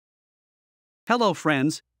Hello,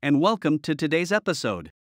 friends, and welcome to today's episode.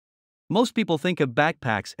 Most people think of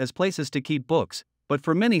backpacks as places to keep books, but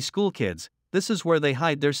for many school kids, this is where they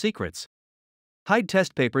hide their secrets. Hide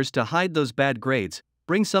test papers to hide those bad grades,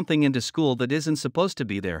 bring something into school that isn't supposed to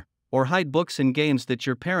be there, or hide books and games that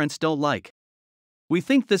your parents don't like. We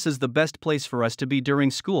think this is the best place for us to be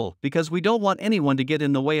during school because we don't want anyone to get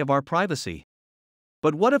in the way of our privacy.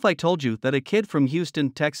 But what if I told you that a kid from Houston,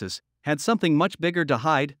 Texas, had something much bigger to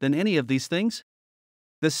hide than any of these things?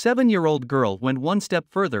 The 7-year-old girl went one step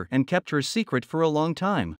further and kept her secret for a long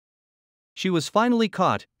time. She was finally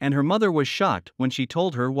caught, and her mother was shocked when she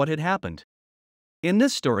told her what had happened. In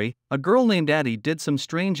this story, a girl named Addie did some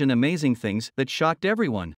strange and amazing things that shocked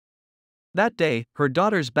everyone. That day, her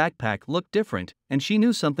daughter's backpack looked different, and she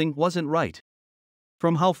knew something wasn't right.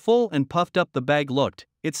 From how full and puffed up the bag looked,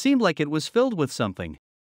 it seemed like it was filled with something.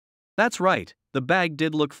 That's right, the bag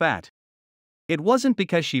did look fat. It wasn't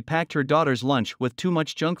because she packed her daughter's lunch with too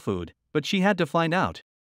much junk food, but she had to find out.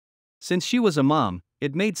 Since she was a mom,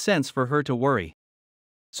 it made sense for her to worry.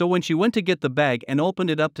 So when she went to get the bag and opened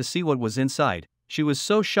it up to see what was inside, she was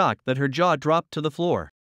so shocked that her jaw dropped to the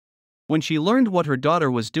floor. When she learned what her daughter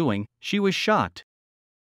was doing, she was shocked.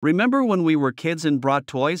 Remember when we were kids and brought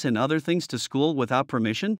toys and other things to school without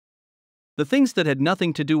permission? The things that had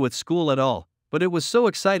nothing to do with school at all, but it was so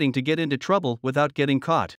exciting to get into trouble without getting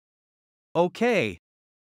caught. Okay.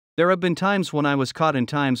 There have been times when I was caught and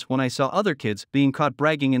times when I saw other kids being caught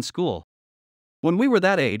bragging in school. When we were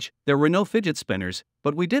that age, there were no fidget spinners,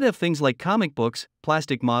 but we did have things like comic books,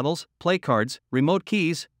 plastic models, play cards, remote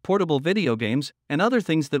keys, portable video games, and other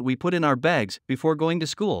things that we put in our bags before going to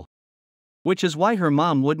school. Which is why her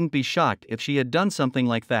mom wouldn't be shocked if she had done something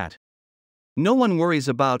like that. No one worries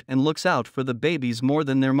about and looks out for the babies more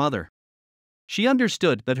than their mother. She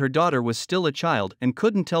understood that her daughter was still a child and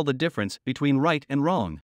couldn't tell the difference between right and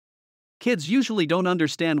wrong. Kids usually don't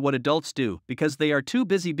understand what adults do because they are too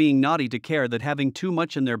busy being naughty to care that having too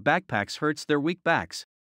much in their backpacks hurts their weak backs.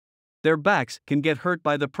 Their backs can get hurt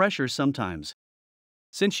by the pressure sometimes.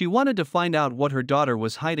 Since she wanted to find out what her daughter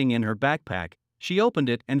was hiding in her backpack, she opened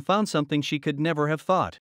it and found something she could never have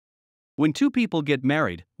thought. When two people get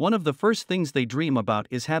married, one of the first things they dream about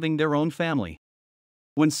is having their own family.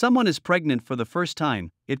 When someone is pregnant for the first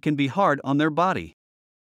time, it can be hard on their body.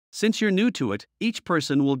 Since you're new to it, each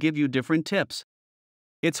person will give you different tips.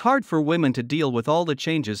 It's hard for women to deal with all the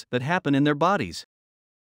changes that happen in their bodies.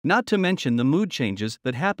 Not to mention the mood changes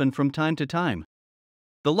that happen from time to time.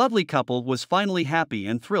 The lovely couple was finally happy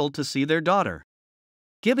and thrilled to see their daughter.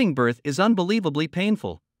 Giving birth is unbelievably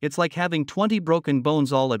painful. It's like having 20 broken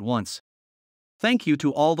bones all at once. Thank you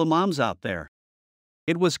to all the moms out there.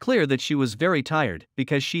 It was clear that she was very tired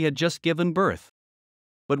because she had just given birth.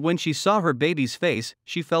 But when she saw her baby's face,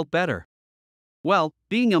 she felt better. Well,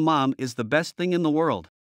 being a mom is the best thing in the world.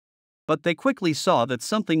 But they quickly saw that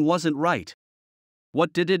something wasn't right.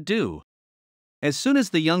 What did it do? As soon as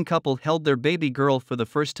the young couple held their baby girl for the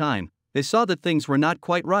first time, they saw that things were not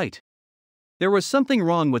quite right. There was something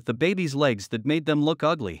wrong with the baby's legs that made them look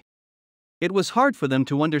ugly. It was hard for them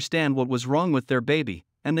to understand what was wrong with their baby,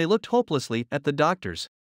 and they looked hopelessly at the doctors.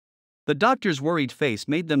 The doctor's worried face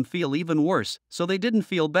made them feel even worse, so they didn't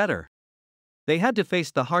feel better. They had to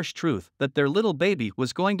face the harsh truth that their little baby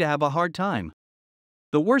was going to have a hard time.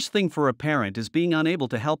 The worst thing for a parent is being unable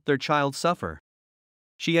to help their child suffer.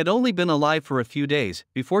 She had only been alive for a few days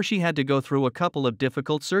before she had to go through a couple of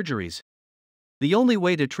difficult surgeries. The only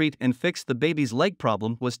way to treat and fix the baby's leg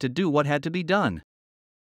problem was to do what had to be done.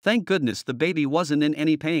 Thank goodness the baby wasn't in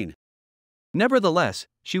any pain. Nevertheless,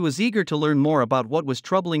 she was eager to learn more about what was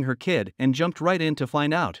troubling her kid and jumped right in to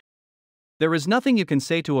find out. There is nothing you can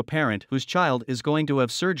say to a parent whose child is going to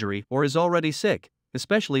have surgery or is already sick,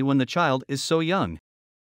 especially when the child is so young.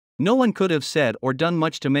 No one could have said or done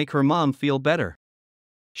much to make her mom feel better.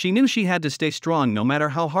 She knew she had to stay strong no matter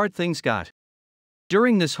how hard things got.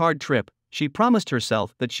 During this hard trip, she promised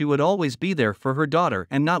herself that she would always be there for her daughter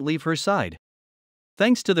and not leave her side.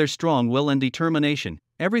 Thanks to their strong will and determination,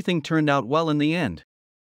 everything turned out well in the end.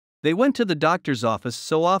 They went to the doctor's office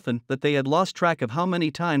so often that they had lost track of how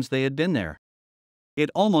many times they had been there.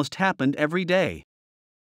 It almost happened every day.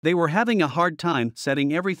 They were having a hard time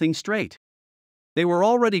setting everything straight. They were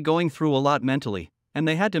already going through a lot mentally, and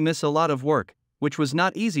they had to miss a lot of work, which was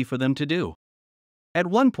not easy for them to do. At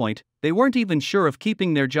one point, they weren't even sure of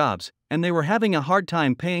keeping their jobs, and they were having a hard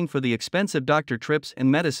time paying for the expensive doctor trips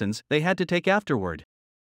and medicines they had to take afterward.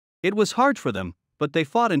 It was hard for them, but they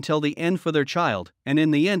fought until the end for their child, and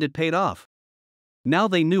in the end it paid off. Now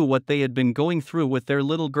they knew what they had been going through with their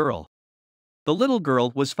little girl. The little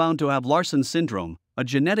girl was found to have Larsen syndrome, a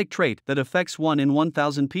genetic trait that affects 1 in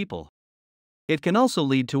 1,000 people. It can also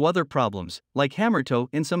lead to other problems, like hammer toe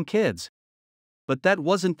in some kids. But that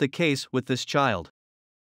wasn't the case with this child.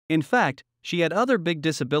 In fact, she had other big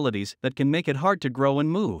disabilities that can make it hard to grow and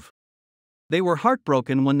move. They were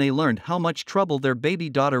heartbroken when they learned how much trouble their baby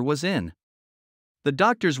daughter was in. The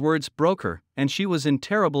doctor's words broke her, and she was in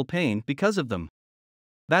terrible pain because of them.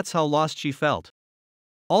 That's how lost she felt.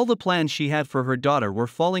 All the plans she had for her daughter were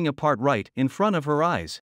falling apart right in front of her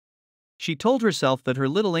eyes. She told herself that her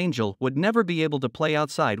little angel would never be able to play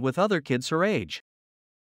outside with other kids her age.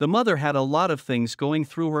 The mother had a lot of things going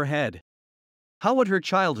through her head. How would her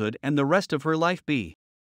childhood and the rest of her life be?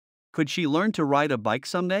 Could she learn to ride a bike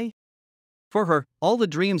someday? For her, all the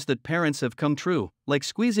dreams that parents have come true, like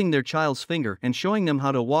squeezing their child's finger and showing them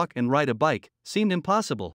how to walk and ride a bike, seemed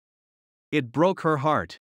impossible. It broke her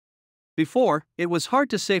heart. Before, it was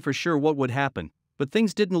hard to say for sure what would happen, but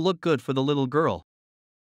things didn't look good for the little girl.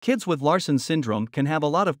 Kids with Larson syndrome can have a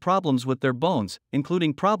lot of problems with their bones,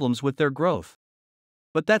 including problems with their growth.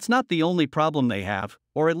 But that's not the only problem they have,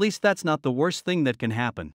 or at least that's not the worst thing that can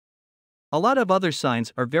happen. A lot of other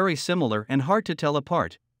signs are very similar and hard to tell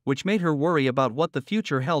apart, which made her worry about what the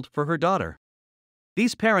future held for her daughter.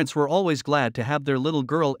 These parents were always glad to have their little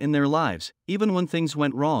girl in their lives, even when things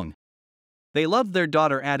went wrong. They loved their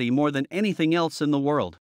daughter Addie more than anything else in the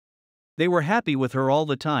world. They were happy with her all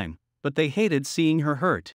the time, but they hated seeing her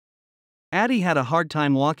hurt. Addie had a hard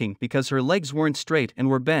time walking because her legs weren't straight and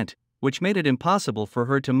were bent, which made it impossible for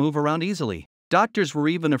her to move around easily. Doctors were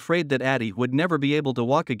even afraid that Addie would never be able to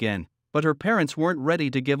walk again, but her parents weren't ready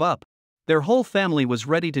to give up. Their whole family was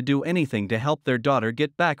ready to do anything to help their daughter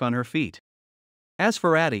get back on her feet. As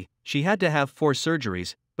for Addie, she had to have 4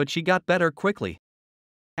 surgeries, but she got better quickly.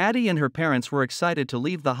 Addie and her parents were excited to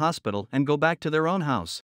leave the hospital and go back to their own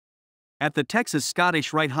house. At the Texas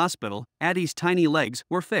Scottish Rite Hospital, Addie's tiny legs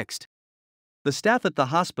were fixed. The staff at the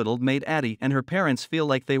hospital made Addie and her parents feel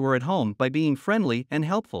like they were at home by being friendly and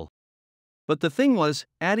helpful. But the thing was,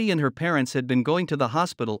 Addie and her parents had been going to the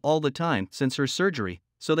hospital all the time since her surgery,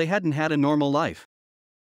 so they hadn't had a normal life.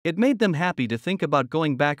 It made them happy to think about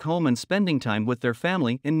going back home and spending time with their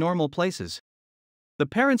family in normal places. The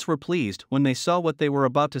parents were pleased when they saw what they were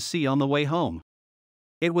about to see on the way home.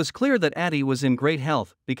 It was clear that Addie was in great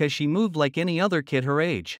health because she moved like any other kid her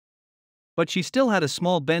age. But she still had a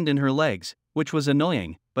small bend in her legs, which was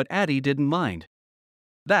annoying, but Addie didn't mind.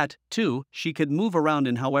 That, too, she could move around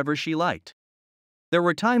in however she liked. There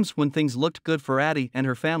were times when things looked good for Addie and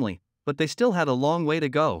her family, but they still had a long way to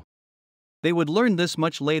go. They would learn this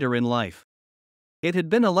much later in life. It had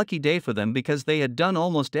been a lucky day for them because they had done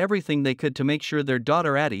almost everything they could to make sure their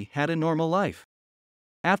daughter Addie had a normal life.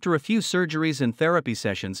 After a few surgeries and therapy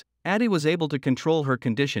sessions, Addie was able to control her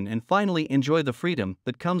condition and finally enjoy the freedom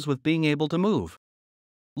that comes with being able to move.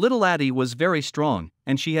 Little Addie was very strong,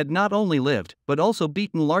 and she had not only lived but also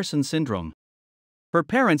beaten Larson syndrome. Her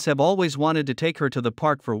parents have always wanted to take her to the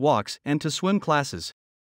park for walks and to swim classes.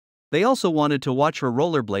 They also wanted to watch her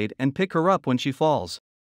rollerblade and pick her up when she falls.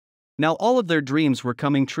 Now all of their dreams were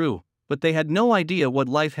coming true, but they had no idea what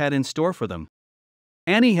life had in store for them.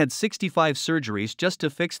 Annie had 65 surgeries just to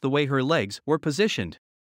fix the way her legs were positioned.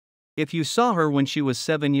 If you saw her when she was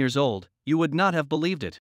 7 years old, you would not have believed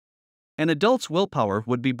it. An adult's willpower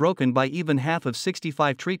would be broken by even half of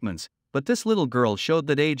 65 treatments, but this little girl showed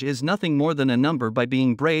that age is nothing more than a number by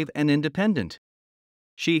being brave and independent.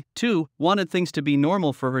 She, too, wanted things to be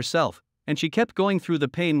normal for herself, and she kept going through the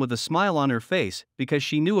pain with a smile on her face because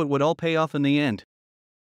she knew it would all pay off in the end.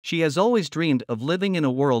 She has always dreamed of living in a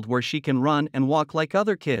world where she can run and walk like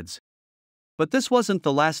other kids. But this wasn't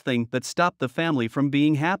the last thing that stopped the family from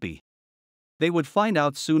being happy. They would find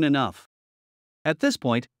out soon enough. At this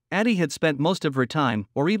point, Addie had spent most of her time,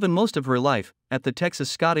 or even most of her life, at the Texas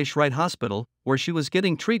Scottish Rite Hospital, where she was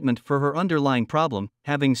getting treatment for her underlying problem,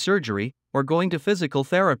 having surgery, or going to physical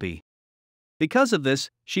therapy. Because of this,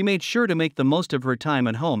 she made sure to make the most of her time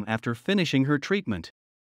at home after finishing her treatment.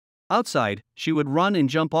 Outside, she would run and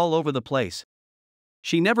jump all over the place.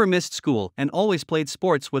 She never missed school and always played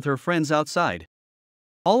sports with her friends outside.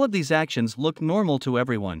 All of these actions looked normal to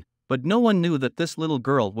everyone, but no one knew that this little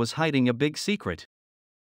girl was hiding a big secret.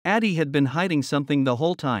 Addie had been hiding something the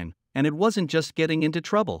whole time, and it wasn't just getting into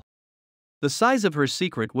trouble. The size of her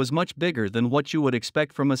secret was much bigger than what you would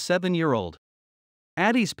expect from a 7-year-old.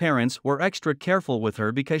 Addie's parents were extra careful with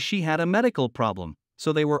her because she had a medical problem,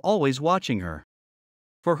 so they were always watching her.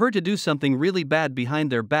 For her to do something really bad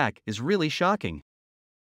behind their back is really shocking.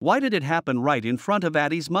 Why did it happen right in front of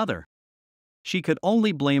Addie's mother? She could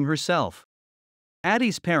only blame herself.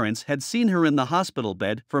 Addie's parents had seen her in the hospital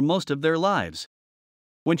bed for most of their lives.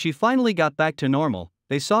 When she finally got back to normal,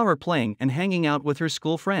 they saw her playing and hanging out with her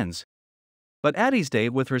school friends. But Addie's day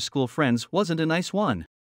with her school friends wasn't a nice one.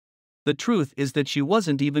 The truth is that she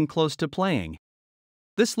wasn't even close to playing.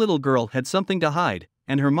 This little girl had something to hide,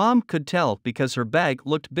 and her mom could tell because her bag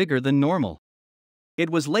looked bigger than normal. It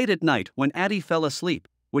was late at night when Addie fell asleep,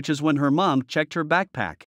 which is when her mom checked her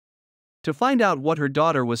backpack. To find out what her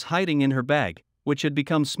daughter was hiding in her bag, which had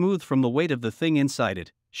become smooth from the weight of the thing inside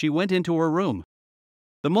it, she went into her room.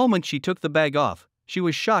 The moment she took the bag off, she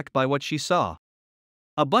was shocked by what she saw.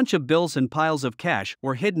 A bunch of bills and piles of cash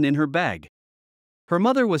were hidden in her bag. Her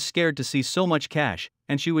mother was scared to see so much cash,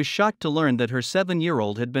 and she was shocked to learn that her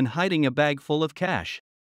 7-year-old had been hiding a bag full of cash.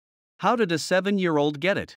 How did a 7-year-old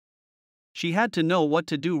get it? She had to know what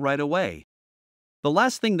to do right away. The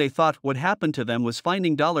last thing they thought would happen to them was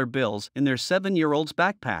finding dollar bills in their 7-year-old's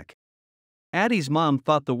backpack. Addie's mom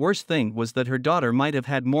thought the worst thing was that her daughter might have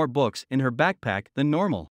had more books in her backpack than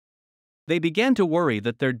normal. They began to worry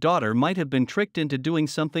that their daughter might have been tricked into doing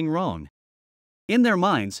something wrong. In their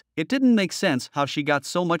minds, it didn't make sense how she got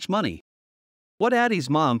so much money. What Addie's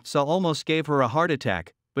mom saw almost gave her a heart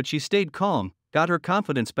attack, but she stayed calm, got her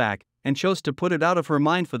confidence back, and chose to put it out of her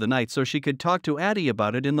mind for the night so she could talk to Addie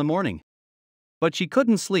about it in the morning. But she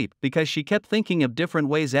couldn't sleep because she kept thinking of different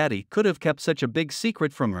ways Addie could have kept such a big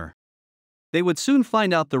secret from her. They would soon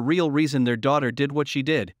find out the real reason their daughter did what she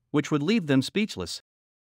did, which would leave them speechless.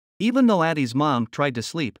 Even though Addie's mom tried to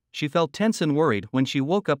sleep, she felt tense and worried when she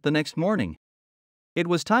woke up the next morning. It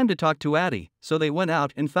was time to talk to Addie, so they went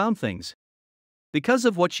out and found things. Because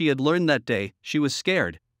of what she had learned that day, she was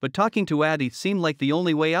scared, but talking to Addie seemed like the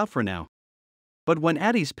only way out for now. But when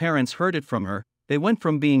Addie's parents heard it from her, they went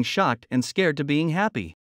from being shocked and scared to being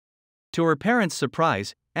happy. To her parents'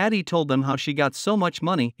 surprise, Addie told them how she got so much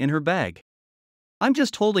money in her bag. "I'm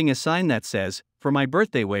just holding a sign that says, 'For my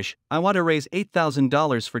birthday wish, I want to raise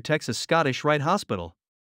 $8,000 for Texas Scottish Rite Hospital.'"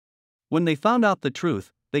 When they found out the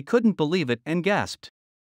truth, they couldn't believe it and gasped.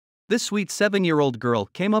 This sweet 7-year-old girl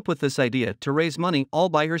came up with this idea to raise money all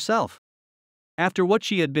by herself. After what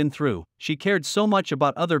she had been through, she cared so much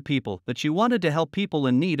about other people that she wanted to help people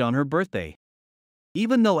in need on her birthday.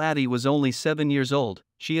 Even though Addie was only 7 years old,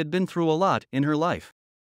 she had been through a lot in her life.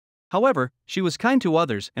 However, she was kind to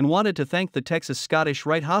others and wanted to thank the Texas Scottish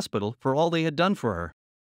Rite Hospital for all they had done for her.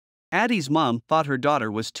 Addie's mom thought her daughter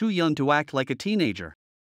was too young to act like a teenager.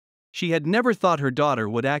 She had never thought her daughter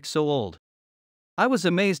would act so old. "I was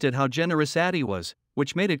amazed at how generous Addie was,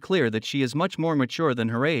 which made it clear that she is much more mature than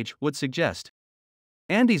her age would suggest."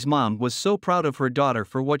 Andy's mom was so proud of her daughter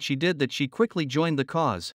for what she did that she quickly joined the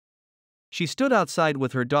cause. She stood outside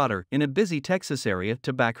with her daughter in a busy Texas area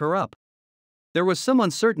to back her up. There was some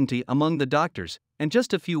uncertainty among the doctors, and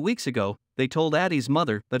just a few weeks ago, they told Addie's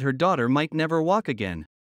mother that her daughter might never walk again.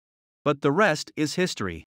 But the rest is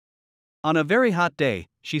history. On a very hot day,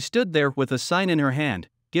 she stood there with a sign in her hand,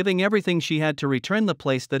 giving everything she had to return the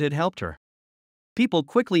place that had helped her. People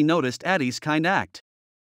quickly noticed Addie's kind act.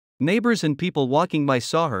 Neighbors and people walking by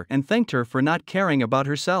saw her and thanked her for not caring about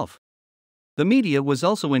herself. The media was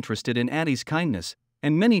also interested in Addie's kindness,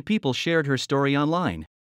 and many people shared her story online.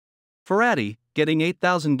 For Addie, getting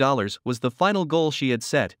 $8,000 was the final goal she had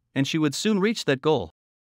set, and she would soon reach that goal.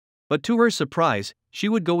 But to her surprise, she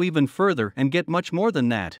would go even further and get much more than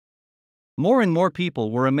that. More and more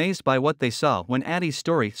people were amazed by what they saw when Addie's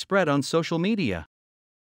story spread on social media.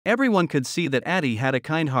 Everyone could see that Addie had a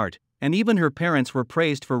kind heart, and even her parents were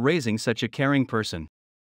praised for raising such a caring person.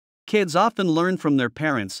 Kids often learn from their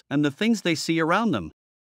parents and the things they see around them.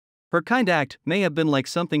 Her kind act may have been like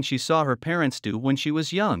something she saw her parents do when she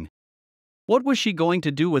was young. What was she going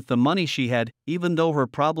to do with the money she had, even though her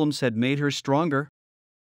problems had made her stronger?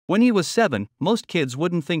 When he was 7, most kids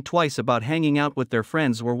wouldn't think twice about hanging out with their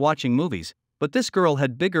friends or watching movies, but this girl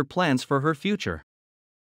had bigger plans for her future.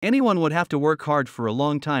 Anyone would have to work hard for a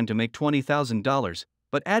long time to make $20,000,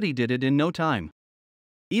 but Addie did it in no time.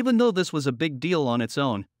 Even though this was a big deal on its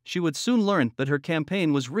own, she would soon learn that her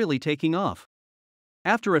campaign was really taking off.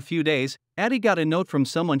 After a few days, Addie got a note from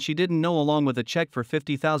someone she didn't know along with a check for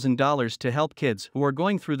 $50,000 to help kids who are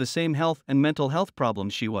going through the same health and mental health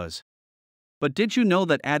problems she was. But did you know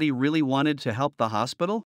that Addie really wanted to help the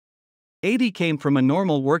hospital? Addie came from a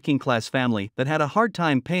normal working-class family that had a hard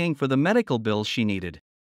time paying for the medical bills she needed.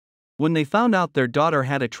 When they found out their daughter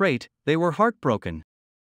had a trait, they were heartbroken.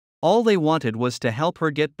 All they wanted was to help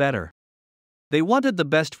her get better. They wanted the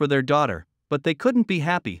best for their daughter, but they couldn't be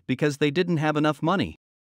happy because they didn't have enough money.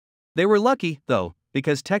 They were lucky, though,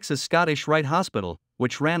 because Texas Scottish Rite Hospital,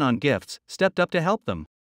 which ran on gifts, stepped up to help them.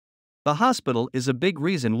 The hospital is a big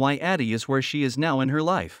reason why Addie is where she is now in her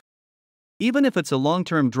life. Even if it's a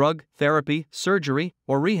long-term drug, therapy, surgery,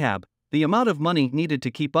 or rehab, the amount of money needed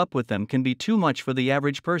to keep up with them can be too much for the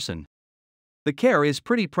average person. The care is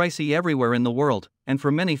pretty pricey everywhere in the world, and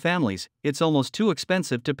for many families, it's almost too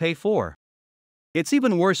expensive to pay for. It's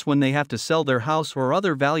even worse when they have to sell their house or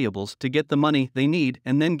other valuables to get the money they need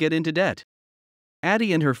and then get into debt.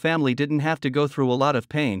 Addie and her family didn't have to go through a lot of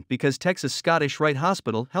pain because Texas Scottish Rite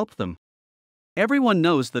Hospital helped them. Everyone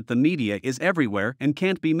knows that the media is everywhere and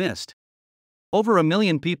can't be missed. Over 1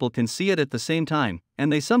 million people can see it at the same time,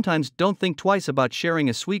 and they sometimes don't think twice about sharing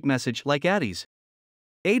a sweet message like Addie's.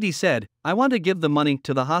 Addie said, "I want to give the money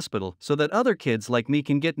to the hospital so that other kids like me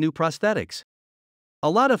can get new prosthetics."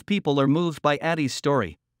 A lot of people are moved by Addie's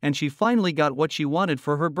story, and she finally got what she wanted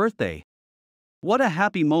for her birthday. What a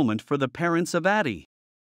happy moment for the parents of Addie.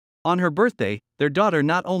 On her birthday, their daughter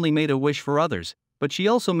not only made a wish for others, but she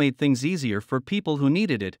also made things easier for people who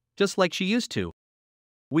needed it, just like she used to.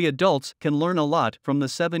 We adults can learn a lot from the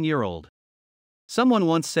 7-year-old. Someone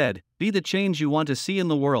once said, "Be the change you want to see in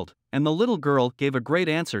the world," and the little girl gave a great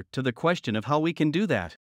answer to the question of how we can do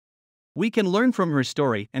that. We can learn from her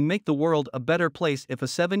story and make the world a better place if a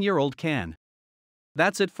 7-year-old can.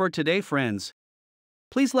 That's it for today, friends.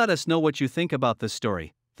 Please let us know what you think about this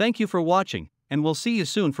story. Thank you for watching, and we'll see you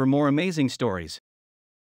soon for more amazing stories.